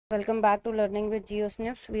Welcome back to Learning with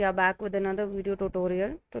GeoSnips. We are back with another video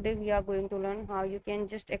tutorial. Today we are going to learn how you can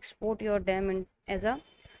just export your dam as a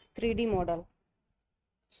 3D model.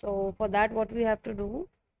 So for that what we have to do,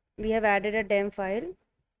 we have added a dam file,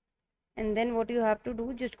 and then what you have to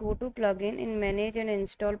do, just go to plugin, in manage and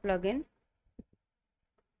install plugin,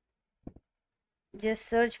 just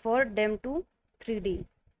search for Dem To 3D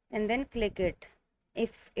and then click it. If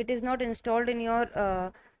it is not installed in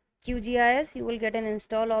your QGIS, you will get an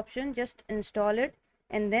install option. Just install it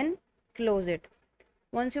and then close it.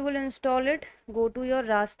 Once you will install it, go to your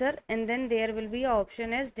raster, and then there will be an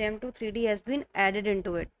option as Dem To 3D has been added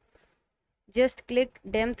into it. Just click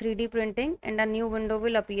Dem 3D printing and a new window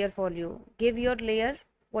will appear for you. Give your layer,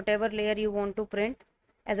 whatever layer you want to print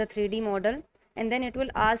as a 3D model, and then it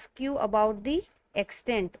will ask you about the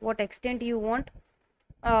extent, what extent you want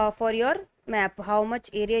for your map, how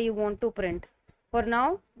much area you want to print. For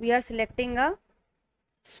now we are selecting a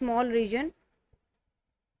small region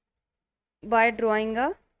by drawing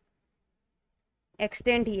a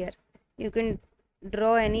extent here. You can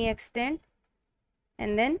draw any extent,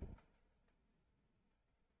 and then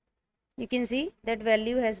you can see that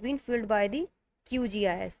value has been filled by the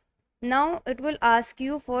QGIS. Now it will ask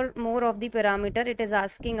you for more of the parameter. It is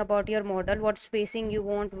asking about your model, what spacing you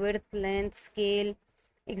want, width, length, scale,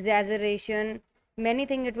 exaggeration, many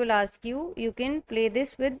things it will ask you. You can play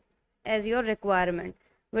this with as your requirement.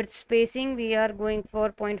 With spacing we are going for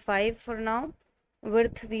 0.5 for now.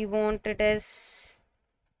 Width we want it as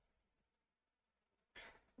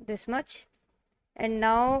this much, and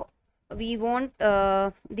now we want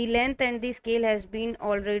the length and the scale has been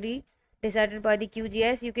already decided by the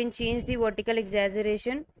QGIS. You can change the vertical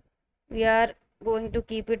exaggeration. We are going to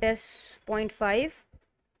keep it as 0.5,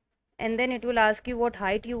 and then it will ask you what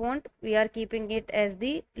height you want. We are keeping it as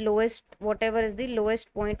the lowest, whatever is the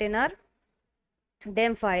lowest point in our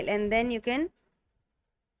dem file, and then you can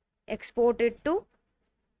export it to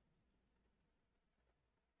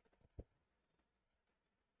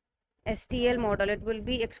STL model. It will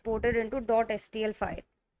be exported into .stl file.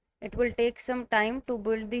 It will take some time to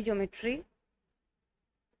build the geometry.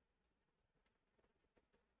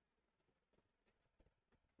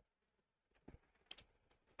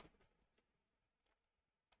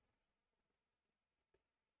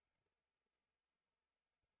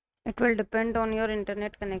 It will depend on your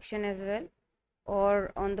internet connection as well,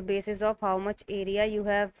 or on the basis of how much area you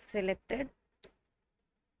have selected,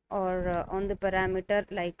 or on the parameter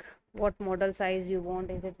like what model size you want.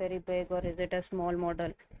 Is it very big or is it a small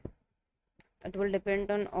model? It will depend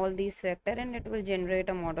on all these factors, and it will generate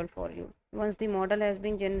a model for you. Once the model has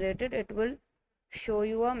been generated, it will show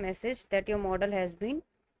you a message that your model has been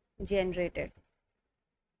generated.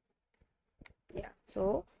 Yeah,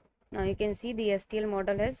 so now you can see the STL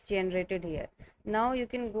model has generated here. Now you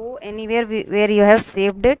can go anywhere where you have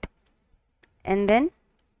saved it, and then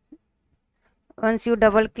once you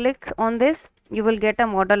double click on this, you will get a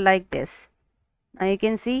model like this. Now you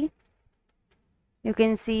can see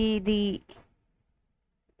the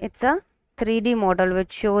it's a 3D model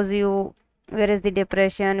which shows you where is the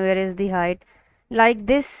depression, where is the height. Like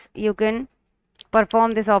this you can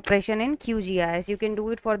perform this operation in QGIS. You can do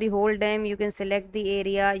it for the whole dam. You can select the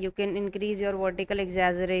area, you can increase your vertical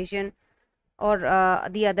exaggeration or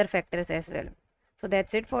the other factors as well. So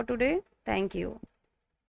that's it for today. Thank you.